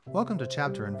Welcome to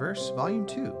Chapter and Verse, Volume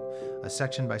 2, a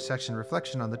section-by-section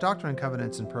reflection on the Doctrine and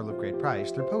Covenants and Pearl of Great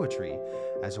Price through poetry,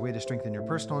 as a way to strengthen your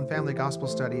personal and family gospel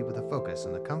study with a focus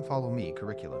on the Come Follow Me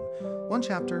curriculum. One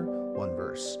chapter, one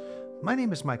verse. My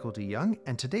name is Michael D. Young,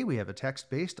 and today we have a text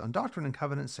based on Doctrine and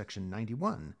Covenants, section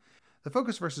 91. The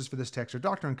focus verses for this text are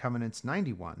Doctrine and Covenants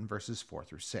 91, verses 4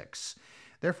 through 6.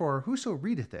 Therefore, whoso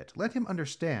readeth it, let him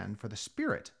understand, for the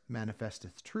Spirit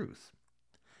manifesteth truth.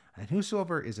 And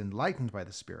whosoever is enlightened by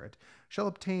the Spirit shall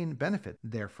obtain benefit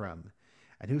therefrom.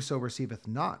 And whoso receiveth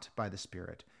not by the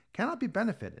Spirit cannot be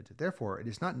benefited, therefore it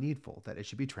is not needful that it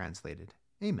should be translated.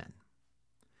 Amen.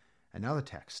 And now the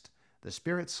text, the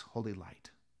Spirit's holy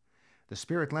light. The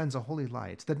Spirit lends a holy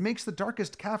light that makes the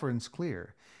darkest caverns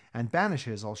clear, and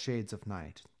banishes all shades of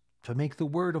night, to make the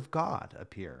Word of God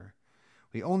appear.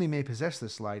 We only may possess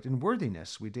this light in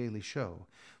worthiness we daily show,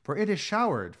 for it is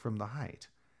showered from the height,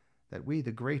 that we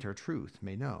the greater truth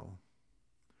may know.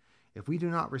 If we do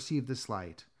not receive this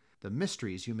light, the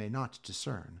mysteries you may not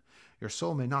discern, your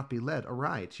soul may not be led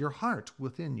aright, your heart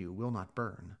within you will not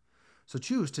burn. So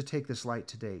choose to take this light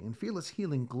today, and feel its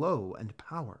healing glow and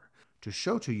power, to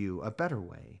show to you a better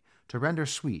way, to render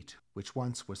sweet which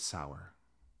once was sour.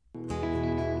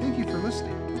 Thank you for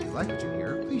listening. If you like what you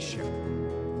hear, please share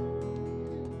it.